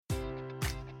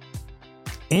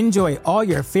Enjoy all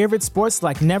your favorite sports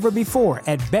like never before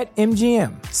at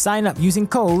BetMGM. Sign up using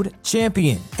code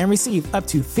CHAMPION and receive up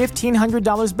to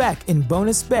 $1,500 back in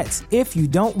bonus bets if you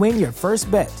don't win your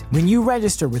first bet. When you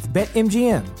register with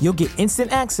BetMGM, you'll get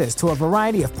instant access to a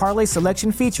variety of parlay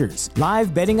selection features,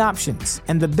 live betting options,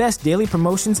 and the best daily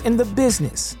promotions in the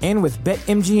business. And with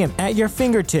BetMGM at your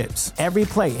fingertips, every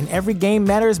play and every game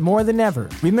matters more than ever.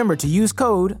 Remember to use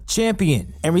code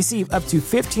CHAMPION and receive up to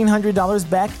 $1,500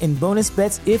 back in bonus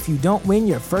bets if you don't win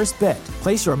your first bet.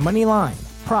 Place your money line,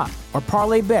 prop, or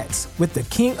parlay bets with the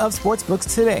king of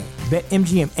sportsbooks today.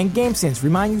 BetMGM and GameSense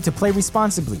remind you to play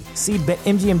responsibly. See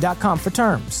BetMGM.com for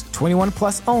terms. 21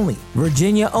 plus only.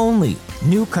 Virginia only.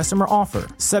 New customer offer.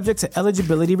 Subject to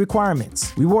eligibility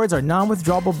requirements. Rewards are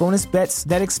non-withdrawable bonus bets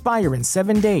that expire in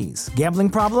 7 days. Gambling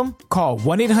problem? Call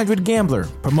 1-800-GAMBLER.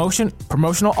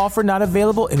 Promotional offer not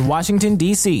available in Washington,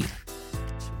 D.C.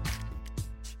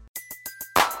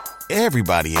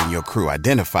 Everybody in your crew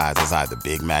identifies as either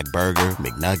Big Mac Burger,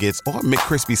 McNuggets, or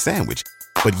McCrispy Sandwich.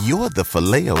 But you're the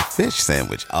Filet-O-Fish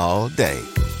Sandwich all day.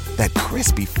 That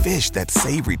crispy fish, that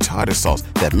savory tartar sauce,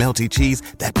 that melty cheese,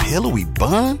 that pillowy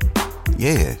bun.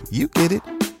 Yeah, you get it.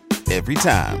 Every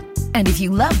time. And if you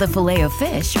love the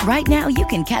Filet-O-Fish, right now you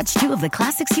can catch two of the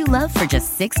classics you love for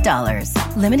just $6.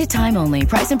 Limited time only.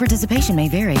 Price and participation may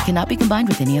vary. Cannot be combined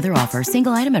with any other offer.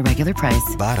 Single item at regular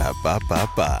price.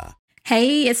 Ba-da-ba-ba-ba.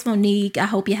 Hey, it's Monique. I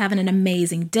hope you're having an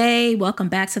amazing day. Welcome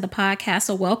back to the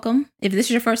podcast, or welcome. If this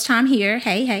is your first time here,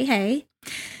 hey.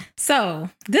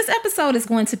 So this episode is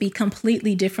going to be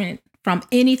completely different from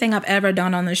anything I've ever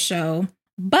done on the show,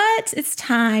 but it's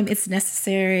time. It's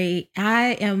necessary. I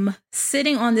am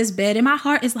sitting on this bed and my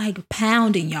heart is like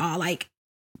pounding, y'all, like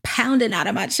pounding out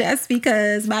of my chest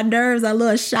because my nerves are a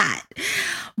little shot.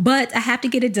 But I have to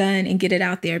get it done and get it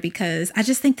out there because I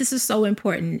just think this is so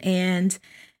important. And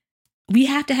we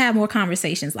have to have more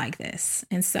conversations like this.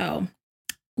 And so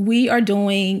we are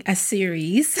doing a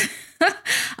series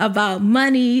about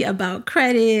money, about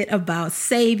credit, about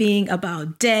saving,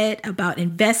 about debt, about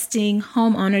investing,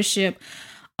 home ownership,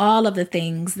 all of the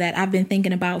things that I've been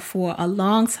thinking about for a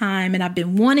long time. And I've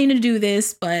been wanting to do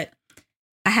this, but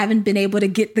I haven't been able to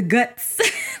get the guts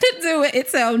to do it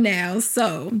until now.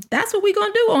 So that's what we're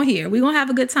going to do on here. We're going to have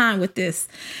a good time with this.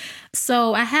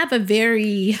 So I have a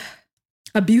very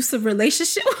abusive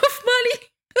relationship with money.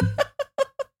 I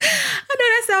know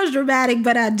that sounds dramatic,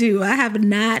 but I do. I have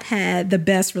not had the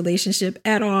best relationship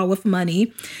at all with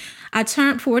money. I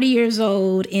turned 40 years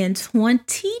old in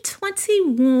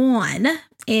 2021.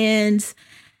 And,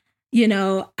 you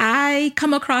know, I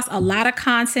come across a lot of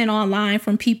content online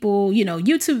from people, you know,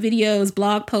 YouTube videos,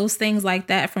 blog posts, things like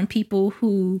that from people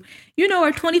who, you know,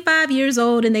 are 25 years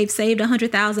old and they've saved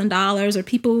 $100,000, or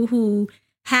people who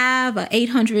have an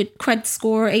 800 credit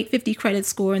score, 850 credit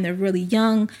score, and they're really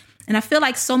young. And I feel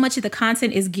like so much of the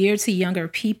content is geared to younger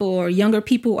people, or younger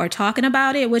people are talking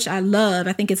about it, which I love.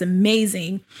 I think it's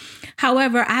amazing.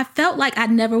 However, I felt like I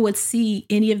never would see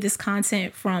any of this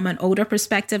content from an older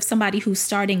perspective, somebody who's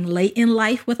starting late in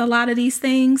life with a lot of these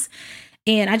things.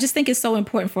 And I just think it's so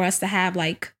important for us to have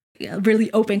like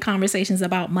really open conversations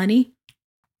about money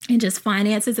and just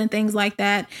finances and things like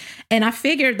that. And I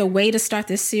figured the way to start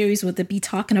this series would be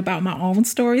talking about my own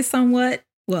story somewhat.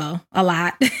 Well, a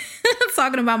lot.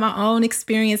 Talking about my own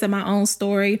experience and my own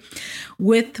story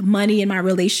with money and my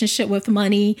relationship with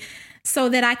money, so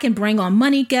that I can bring on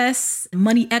money guests,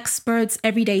 money experts,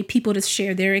 everyday people to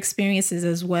share their experiences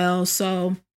as well.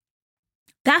 So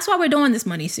that's why we're doing this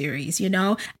money series, you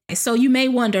know? So you may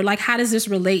wonder, like, how does this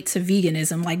relate to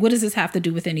veganism? Like, what does this have to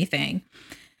do with anything?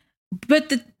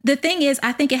 But the thing is,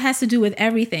 I think it has to do with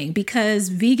everything, because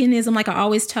veganism, like I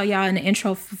always tell y'all in the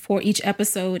intro for each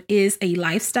episode, is a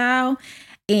lifestyle,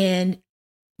 and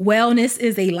wellness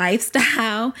is a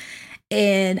lifestyle.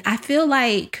 And I feel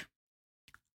like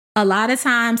a lot of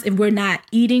times if we're not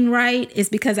eating right, it's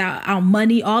because our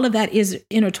money, all of that is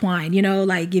intertwined. You know,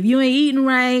 like if you ain't eating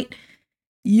right,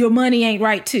 your money ain't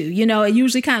right too. You know, it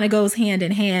usually kind of goes hand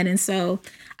in hand. And so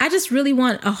I just really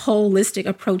want a holistic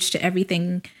approach to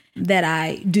everything that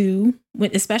I do,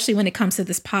 especially when it comes to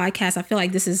this podcast. I feel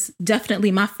like this is definitely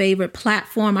my favorite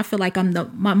platform. I feel like I'm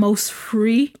my most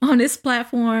free on this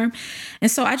platform.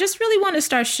 And so I just really want to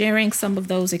start sharing some of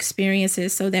those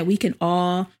experiences so that we can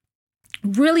all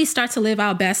really start to live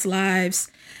our best lives.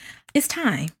 It's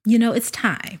time, you know, it's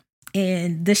time.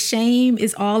 And the shame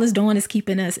is all it's doing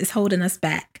is holding us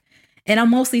back. And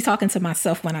I'm mostly talking to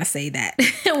myself when I say that,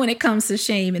 when it comes to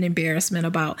shame and embarrassment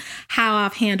about how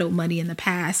I've handled money in the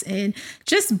past, and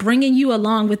just bringing you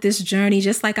along with this journey,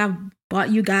 just like I've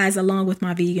brought you guys along with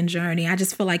my vegan journey. I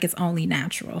just feel like it's only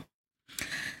natural.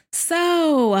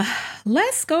 So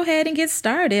let's go ahead and get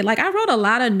started. Like, I wrote a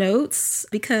lot of notes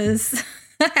because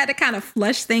I had to kind of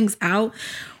flesh things out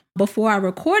before I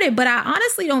recorded, but I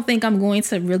honestly don't think I'm going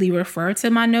to really refer to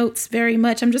my notes very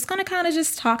much. I'm just going to kind of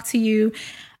just talk to you.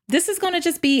 This is going to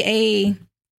just be a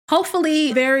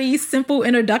hopefully very simple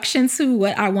introduction to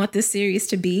what I want this series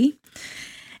to be.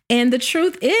 And the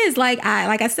truth is, like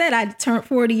I said, I turned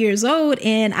 40 years old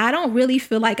and I don't really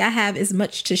feel like I have as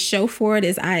much to show for it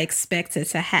as I expected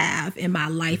to have in my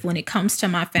life when it comes to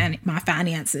my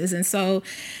finances. And so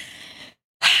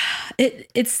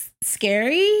it's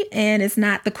scary and it's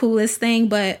not the coolest thing,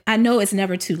 but I know it's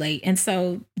never too late. And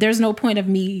so there's no point of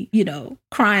me,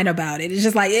 crying about it. It's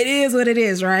just like, it is what it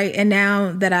is, right? And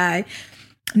now that I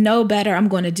know better, I'm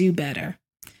going to do better.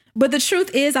 But the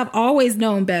truth is, I've always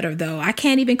known better, though. I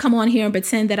can't even come on here and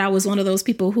pretend that I was one of those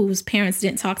people whose parents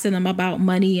didn't talk to them about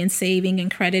money and saving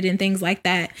and credit and things like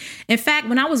that. In fact,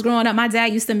 when I was growing up, my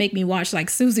dad used to make me watch like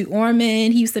Susie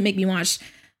Orman. He used to make me watch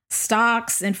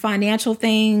stocks and financial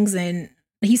things. And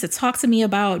he used to talk to me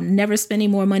about never spending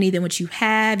more money than what you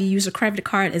have. You use a credit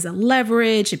card as a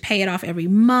leverage and pay it off every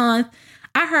month.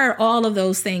 I heard all of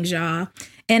those things, y'all.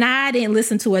 And I didn't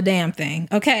listen to a damn thing.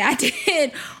 Okay, I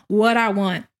did what I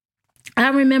want. I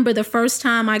remember the first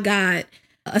time I got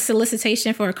a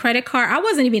solicitation for a credit card. I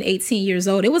wasn't even 18 years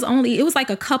old. It was like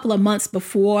a couple of months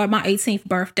before my 18th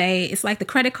birthday. It's like the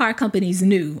credit card companies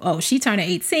knew, oh, she turned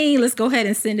 18. Let's go ahead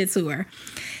and send it to her.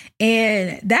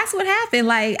 And that's what happened.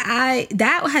 Like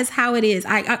that was how it is.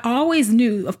 I always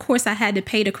knew, of course, I had to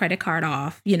pay the credit card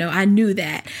off. I knew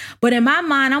that. But in my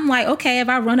mind, I'm like, okay, if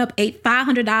I run up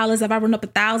 $500, if I run up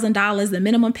 $1,000, the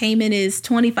minimum payment is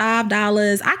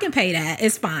 $25. I can pay that.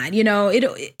 It's fine.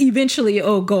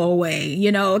 It'll go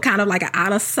away, kind of like an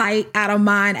out of sight, out of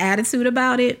mind attitude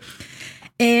about it.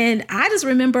 And I just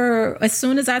remember as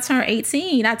soon as I turned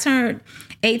 18, I turned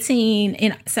 18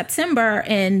 in September,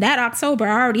 and that October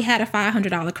I already had a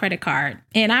 $500 credit card,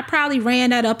 and I probably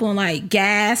ran that up on like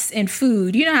gas and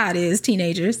food. You know how it is,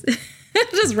 teenagers.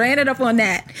 Just ran it up on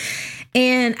that.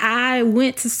 And I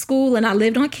went to school and I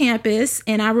lived on campus,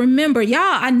 and I remember, y'all,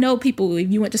 I know people,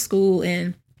 if you went to school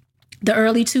in the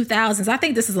early 2000s, I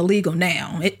think this is illegal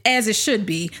now, as it should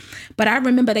be. But I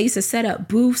remember they used to set up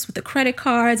booths with the credit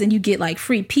cards and you get like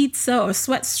free pizza or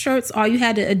sweatshirts. All you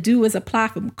had to do was apply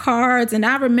for cards. And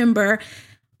I remember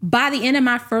by the end of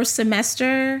my first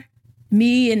semester,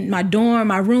 me and my dorm,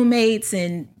 my roommates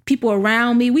and people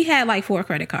around me, we had like 4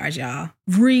 credit cards, y'all.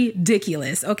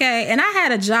 Ridiculous. Okay. And I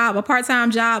had a part-time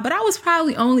job, but I was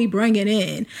probably only bringing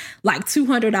in like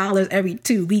 $200 every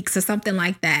 2 weeks or something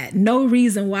like that. No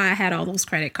reason why I had all those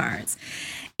credit cards.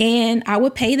 And I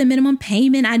would pay the minimum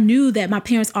payment. I knew that my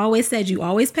parents always said, you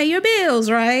always pay your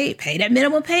bills, right? Pay that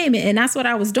minimum payment. And that's what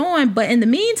I was doing. But in the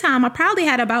meantime, I probably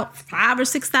had about $5,000 or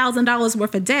 $6,000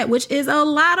 worth of debt, which is a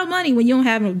lot of money when you don't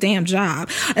have no damn job.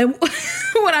 And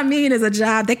what I mean is a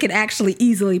job that could actually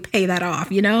easily pay that off,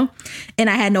 And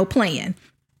I had no plan.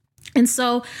 And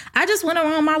so I just went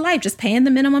around my life just paying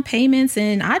the minimum payments,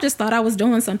 and I just thought I was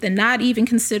doing something, not even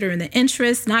considering the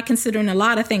interest, not considering a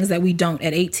lot of things that we don't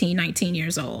at 18, 19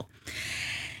 years old.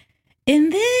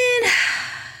 And then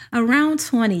around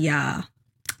 20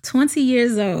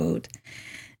 years old,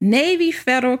 Navy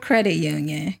Federal Credit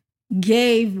Union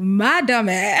gave my dumb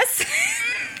ass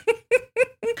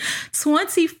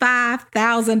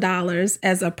 $25,000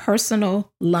 as a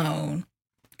personal loan.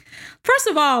 First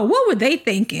of all, what were they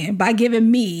thinking by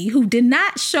giving me, who did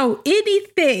not show any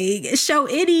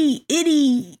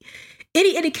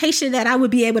indication that I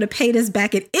would be able to pay this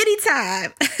back at any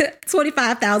time,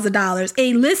 $25,000?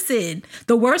 And listen,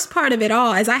 the worst part of it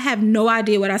all is I have no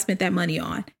idea what I spent that money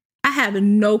on. I have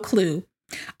no clue.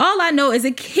 All I know is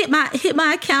it hit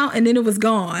my account and then it was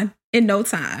gone in no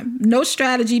time. No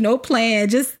strategy, no plan,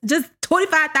 just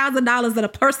 $25,000 at a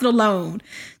personal loan.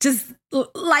 Just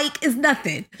like it's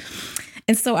nothing.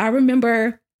 And so I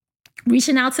remember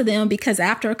reaching out to them because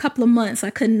after a couple of months, I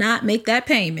could not make that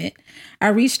payment. I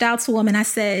reached out to them and I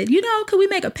said, could we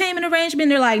make a payment arrangement?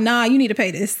 They're like, nah, you need to pay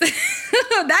this.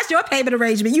 That's your payment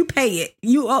arrangement. You pay it.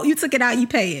 You took it out, you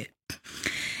pay it.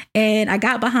 And I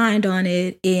got behind on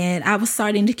it and I was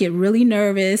starting to get really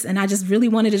nervous and I just really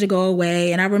wanted it to go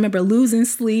away. And I remember losing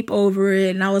sleep over it.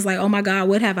 And I was like, oh my God,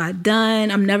 what have I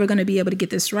done? I'm never going to be able to get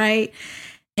this right.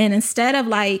 And instead of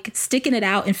like sticking it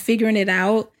out and figuring it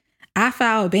out, I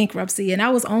filed bankruptcy and I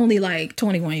was only like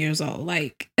 21 years old,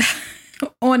 like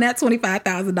on that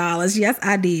 $25,000. Yes,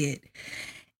 I did.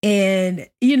 And,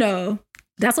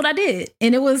 that's what I did.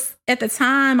 And it was at the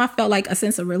time I felt like a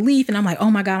sense of relief and I'm like,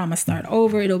 oh my God, I'm going to start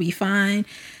over. It'll be fine.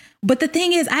 But the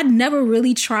thing is, I'd never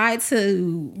really tried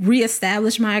to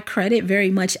reestablish my credit very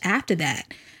much after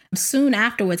that. soon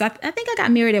afterwards, I think I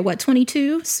got married at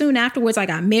 22? Soon afterwards, I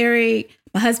got married.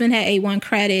 My husband had A1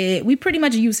 credit. We pretty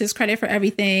much used his credit for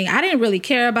everything. I didn't really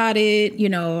care about it. You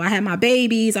know, I had my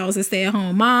babies. I was a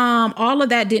stay-at-home mom. All of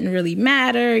that didn't really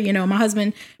matter. You know, my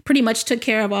husband pretty much took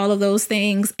care of all of those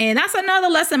things. And that's another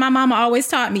lesson my mama always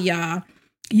taught me, y'all.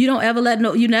 You don't ever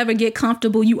you never get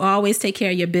comfortable. You always take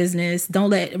care of your business.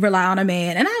 Don't rely on a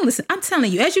man. And I'm telling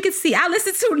you, as you can see, I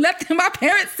listened to nothing my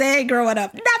parents said growing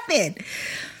up. Nothing.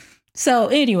 So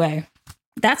anyway,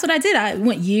 that's what I did. I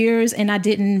went years and I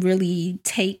didn't really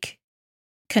take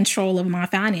control of my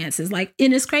finances. And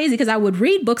it's crazy because I would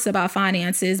read books about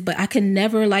finances, but I could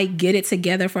never get it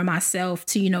together for myself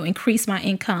to, increase my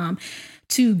income,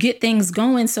 to get things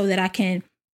going so that I can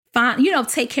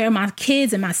take care of my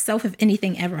kids and myself if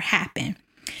anything ever happened.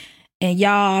 And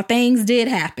y'all, things did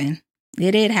happen.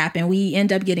 It did happen. We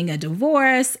end up getting a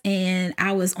divorce and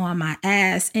I was on my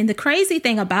ass. And the crazy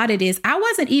thing about it is I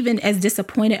wasn't even as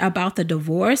disappointed about the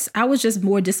divorce. I was just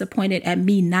more disappointed at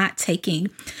me not taking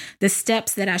the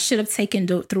steps that I should have taken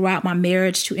throughout my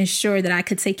marriage to ensure that I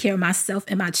could take care of myself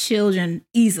and my children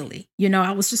easily.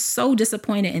 I was just so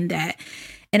disappointed in that.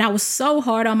 And I was so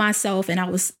hard on myself and I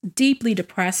was deeply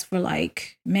depressed for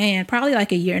probably a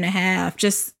year and a half,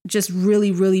 just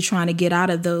really, really trying to get out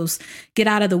of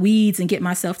the weeds and get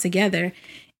myself together.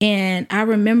 And I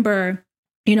remember,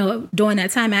 during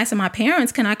that time asking my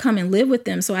parents, can I come and live with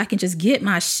them so I can just get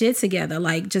my shit together?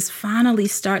 Just finally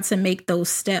start to make those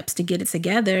steps to get it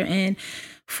together. And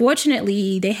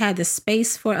fortunately, they had the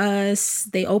space for us.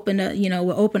 They opened up,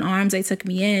 with open arms, they took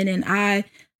me in and I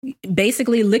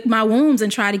basically licked my wounds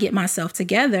and tried to get myself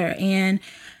together. And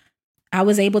I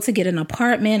was able to get an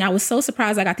apartment. I was so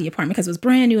surprised I got the apartment because it was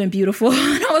brand new and beautiful.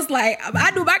 And I was like, I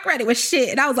knew my credit was shit.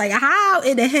 And I was like, how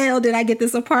in the hell did I get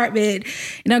this apartment?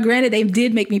 Granted, they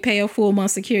did make me pay a full month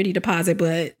security deposit,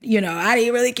 but I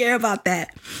didn't really care about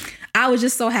that. I was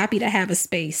just so happy to have a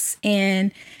space.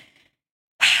 And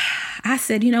I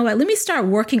said, you know what, let me start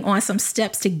working on some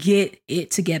steps to get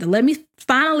it together. Let me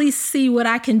finally see what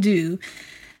I can do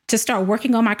to start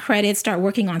working on my credit, start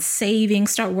working on saving,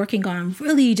 start working on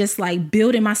really just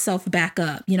building myself back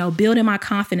up, building my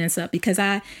confidence up because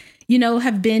I,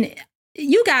 have been,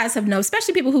 you guys have known,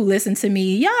 especially people who listen to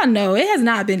me, y'all know it has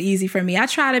not been easy for me. I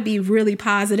try to be really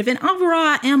positive and overall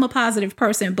I am a positive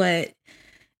person, but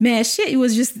man, shit, it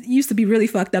was just used to be really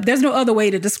fucked up. There's no other way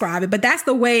to describe it, but that's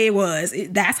the way it was.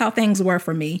 That's how things were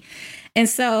for me. And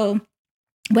so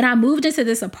when I moved into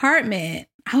this apartment,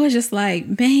 I was just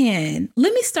like, man,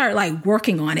 let me start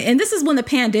working on it. And this is when the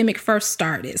pandemic first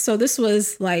started. So this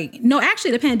was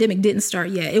actually the pandemic didn't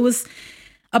start yet. It was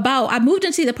I moved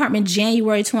into the apartment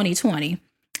January 2020.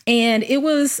 And it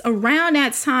was around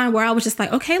that time where I was just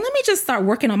like, okay, let me just start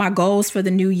working on my goals for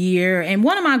the new year. And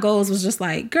one of my goals was just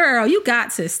girl, you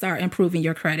got to start improving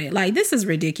your credit. This is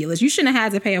ridiculous. You shouldn't have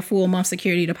had to pay a full month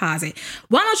security deposit.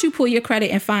 Why don't you pull your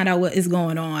credit and find out what is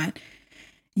going on?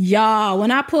 Y'all,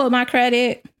 when I pulled my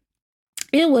credit,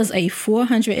 it was a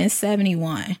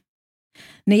 471.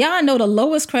 Now, y'all know the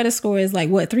lowest credit score is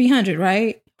 300,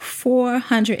 right?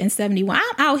 471. I'm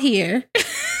out here.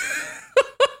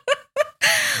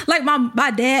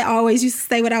 My dad always used to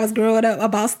say when I was growing up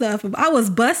about stuff. I was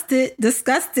busted,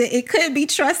 disgusted. It couldn't be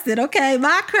trusted. Okay,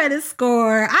 my credit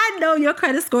score. I know your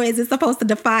credit score isn't supposed to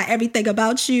define everything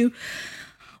about you.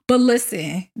 But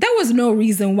listen, there was no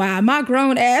reason why my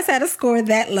grown ass had a score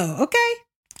that low. Okay.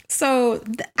 So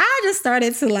I just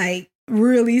started to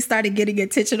really started getting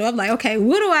attention. I'm like, okay,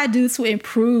 what do I do to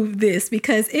improve this?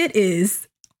 Because it is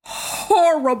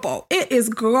horrible. It is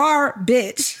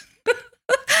garbage.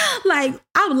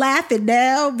 I'm laughing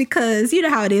now because you know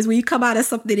how it is when you come out of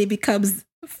something, it becomes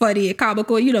funny and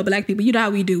comical. Black people, you know how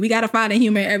we do. We got to find a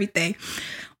humor in everything.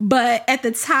 But at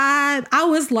the time, I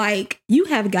was like, you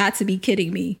have got to be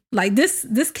kidding me.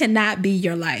 This cannot be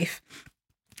your life.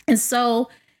 And so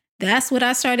that's what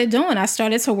I started doing. I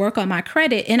started to work on my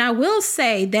credit. And I will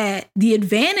say that the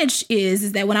advantage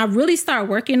is that when I really started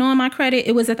working on my credit,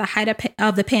 it was at the height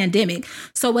of the pandemic.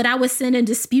 So when I was sending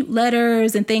dispute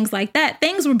letters and things like that,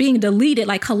 things were being deleted,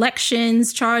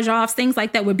 collections, charge-offs, things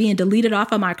like that were being deleted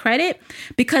off of my credit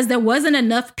because there wasn't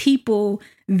enough people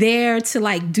there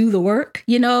to do the work.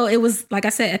 It was, like I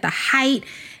said, at the height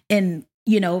and,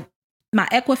 my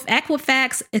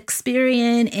Equifax,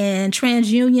 Experian, and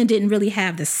TransUnion didn't really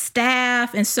have the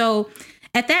staff. And so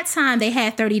at that time, they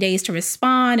had 30 days to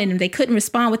respond. And if they couldn't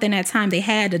respond within that time, they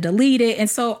had to delete it. And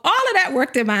so all of that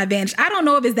worked in my advantage. I don't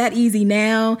know if it's that easy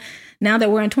now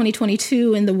that we're in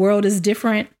 2022 and the world is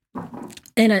different.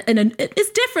 it's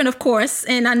different, of course.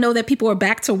 And I know that people are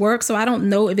back to work, so I don't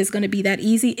know if it's going to be that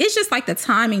easy. It's just like the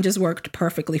timing just worked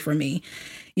perfectly for me,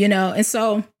 And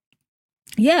so,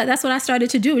 yeah, that's what I started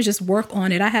to do, is just work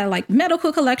on it. I had like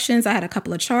medical collections. I had a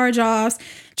couple of charge-offs,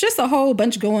 just a whole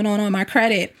bunch going on my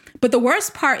credit. But the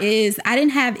worst part is I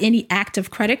didn't have any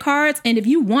active credit cards. And if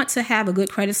you want to have a good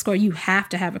credit score, you have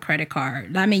to have a credit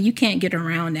card. I mean, you can't get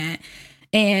around that.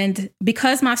 And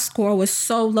because my score was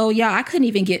so low, y'all, I couldn't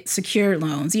even get secured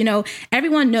loans.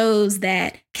 Everyone knows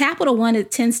that Capital One,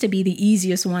 it tends to be the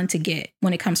easiest one to get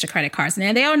when it comes to credit cards.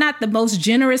 Now, they are not the most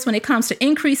generous when it comes to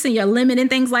increasing your limit and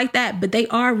things like that, but they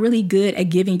are really good at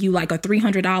giving you like a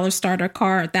 $300 starter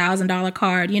card, $1,000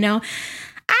 card. I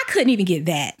couldn't even get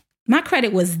that. My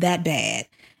credit was that bad.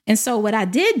 And so what I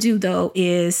did do, though,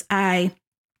 is I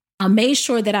made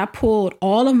sure that I pulled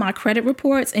all of my credit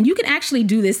reports, and you can actually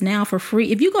do this now for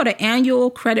free. If you go to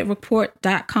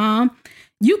annualcreditreport.com,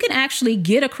 you can actually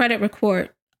get a credit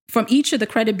report from each of the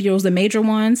credit bureaus, the major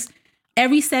ones,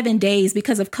 every 7 days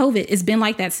because of COVID. It's been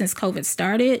like that since COVID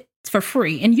started, for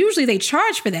free. And usually they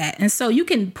charge for that. And so you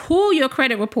can pull your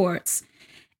credit reports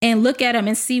and look at them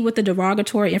and see what the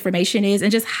derogatory information is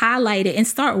and just highlight it and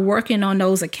start working on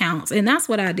those accounts. And that's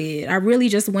what I did. I really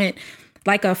just went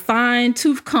like a fine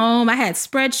tooth comb. I had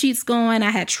spreadsheets going.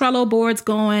 I had Trello boards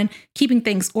going, keeping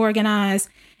things organized.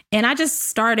 And I just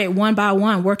started one by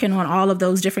one working on all of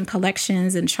those different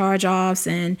collections and charge-offs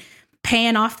and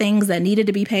paying off things that needed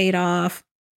to be paid off.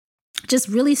 Just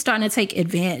really starting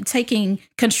to taking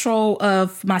control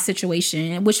of my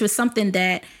situation, which was something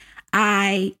that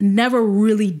I never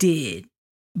really did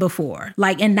before,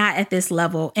 and not at this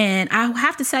level. And I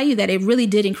have to tell you that it really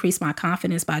did increase my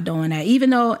confidence by doing that. Even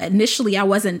though initially I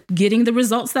wasn't getting the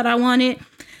results that I wanted,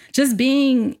 just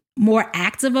being more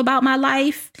active about my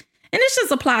life. And this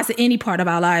just applies to any part of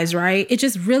our lives, right? It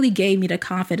just really gave me the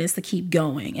confidence to keep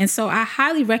going. And so I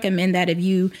highly recommend that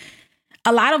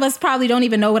a lot of us probably don't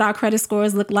even know what our credit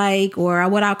scores look like or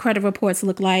what our credit reports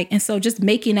look like. And so just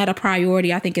making that a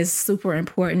priority, I think, is super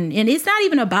important. And it's not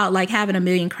even about like having 1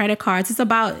 million credit cards. It's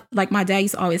about, like my dad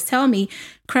used to always tell me,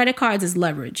 credit cards is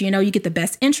leverage. You get the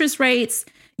best interest rates.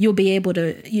 You'll be able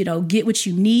to, get what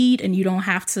you need, and you don't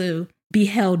have to be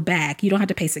held back. You don't have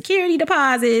to pay security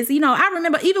deposits. I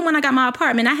remember even when I got my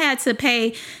apartment, I had to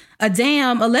pay a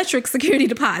damn electric security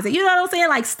deposit. You know what I'm saying?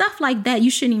 Like stuff like that,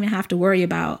 you shouldn't even have to worry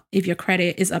about if your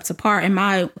credit is up to par.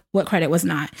 And what credit was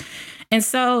not. And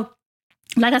so,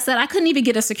 like I said, I couldn't even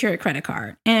get a secured credit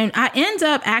card. And I end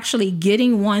up actually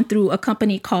getting one through a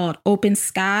company called Open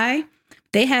Sky.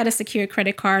 They had a secured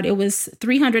credit card. It was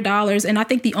 $300. And I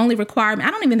think the only requirement,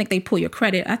 I don't even think they pull your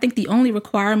credit. I think the only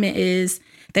requirement is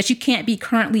that you can't be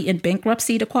currently in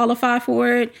bankruptcy to qualify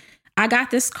for it. I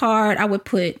got this card. I would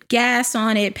put gas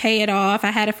on it, pay it off.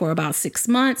 I had it for about 6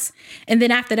 months. And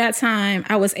then after that time,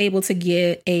 I was able to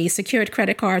get a secured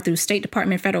credit card through State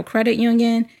Department Federal Credit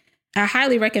Union. I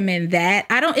highly recommend that.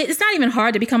 It's not even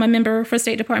hard to become a member for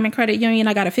State Department Credit Union.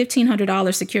 I got a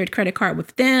 $1,500 secured credit card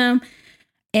with them.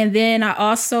 And then I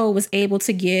also was able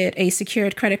to get a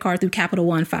secured credit card through Capital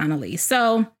One finally.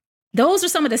 So those are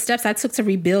some of the steps I took to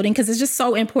rebuilding, because it's just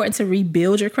so important to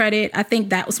rebuild your credit. I think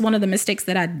that was one of the mistakes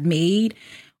that I made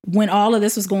when all of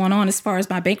this was going on as far as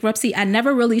my bankruptcy. I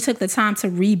never really took the time to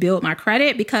rebuild my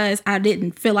credit because I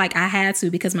didn't feel like I had to,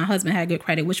 because my husband had good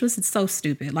credit, which was so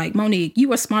stupid. Like, Monique, you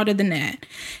were smarter than that.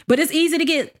 But it's easy to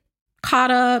get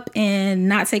caught up and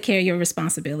not take care of your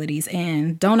responsibilities.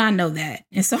 And don't I know that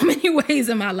in so many ways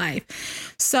in my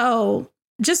life. So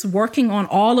just working on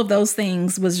all of those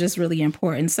things was just really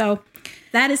important. So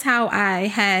that is how I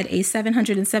had a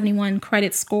 771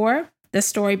 credit score, the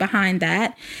story behind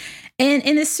that. And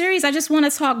in this series, I just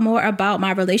want to talk more about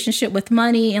my relationship with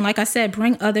money. And like I said,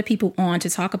 bring other people on to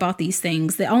talk about these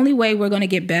things. The only way we're going to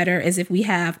get better is if we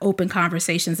have open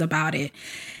conversations about it.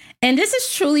 And this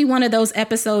is truly one of those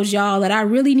episodes, y'all, that I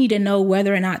really need to know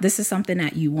whether or not this is something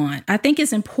that you want. I think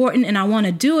it's important and I want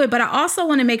to do it, but I also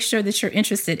want to make sure that you're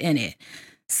interested in it.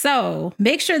 So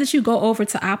make sure that you go over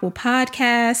to Apple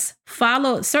Podcasts,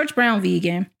 search Brown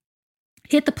Vegan,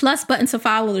 hit the plus button to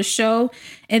follow the show,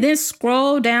 and then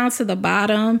scroll down to the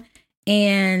bottom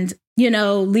and,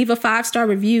 leave a 5-star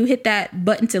review. Hit that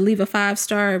button to leave a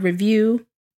 5-star review,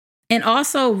 and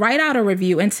also write out a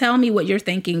review and tell me what you're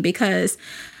thinking, because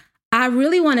I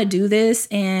really want to do this.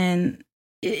 And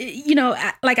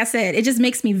like I said, it just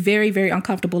makes me very, very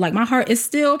uncomfortable. Like, my heart is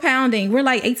still pounding. We're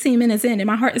like 18 minutes in and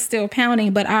my heart is still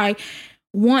pounding, but I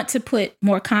want to put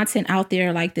more content out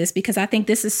there like this because I think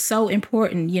this is so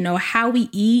important. How we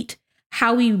eat,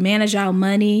 how we manage our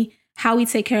money, how we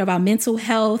take care of our mental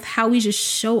health, how we just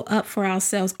show up for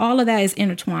ourselves. All of that is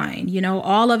intertwined. You know,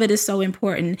 all of it is so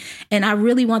important. And I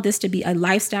really want this to be a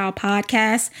lifestyle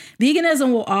podcast.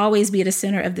 Veganism will always be at the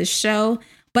center of this show,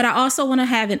 but I also want to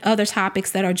have other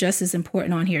topics that are just as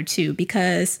important on here too,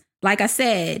 because like I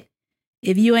said,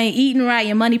 if you ain't eating right,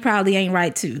 your money probably ain't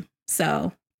right too.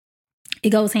 So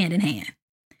it goes hand in hand.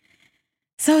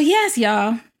 So yes,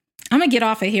 y'all, I'm going to get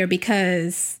off of here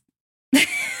because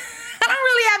I don't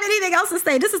really have anything else to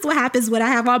say. This is what happens when I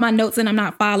have all my notes and I'm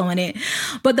not following it.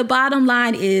 But the bottom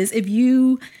line is,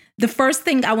 the first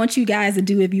thing I want you guys to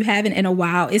do, if you haven't in a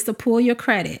while, is to pull your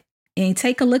credit and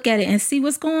take a look at it and see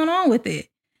what's going on with it.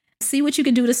 See what you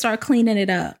can do to start cleaning it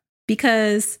up,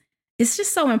 because it's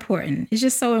just so important. It's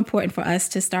just so important for us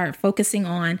to start focusing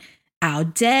on our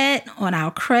debt, on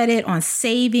our credit, on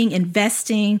saving,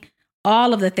 investing,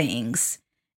 all of the things.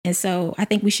 And so I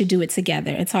think we should do it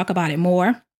together and talk about it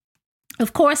more.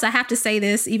 Of course, I have to say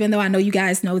this, even though I know you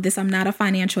guys know this, I'm not a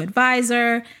financial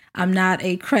advisor. I'm not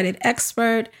a credit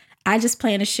expert. I just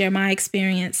plan to share my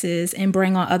experiences and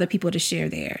bring on other people to share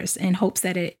theirs in hopes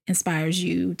that it inspires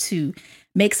you to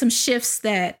make some shifts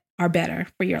that are better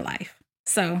for your life.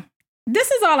 So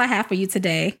this is all I have for you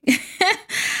today.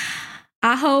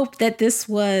 I hope that this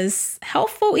was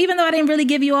helpful, even though I didn't really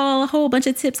give you all a whole bunch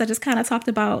of tips. I just kind of talked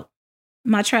about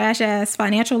my trash ass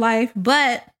financial life,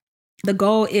 but the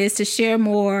goal is to share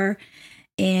more.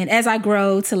 And as I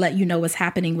grow, to let you know what's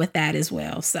happening with that as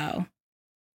well. So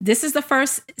this is the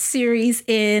first series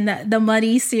in the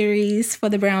Money series for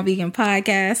the Brown Vegan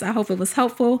Podcast. I hope it was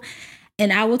helpful,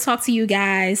 and I will talk to you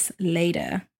guys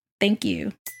later. Thank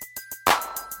you.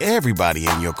 Everybody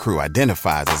in your crew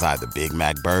identifies as either Big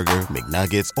Mac Burger,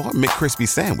 McNuggets, or McCrispy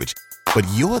Sandwich. But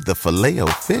you're the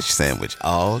Filet-O-Fish Sandwich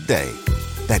all day.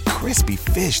 That crispy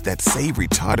fish, that savory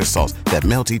tartar sauce, that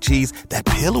melty cheese, that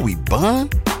pillowy bun.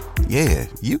 Yeah,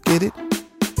 you get it.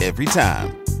 Every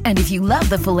time. And if you love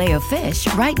the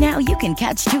Filet-O-Fish, right now you can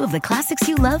catch two of the classics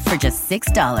you love for just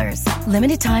 $6.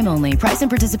 Limited time only. Price and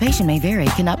participation may vary.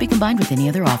 Cannot be combined with any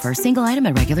other offer. Single item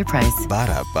at regular price.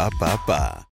 Ba-da-ba-ba-ba.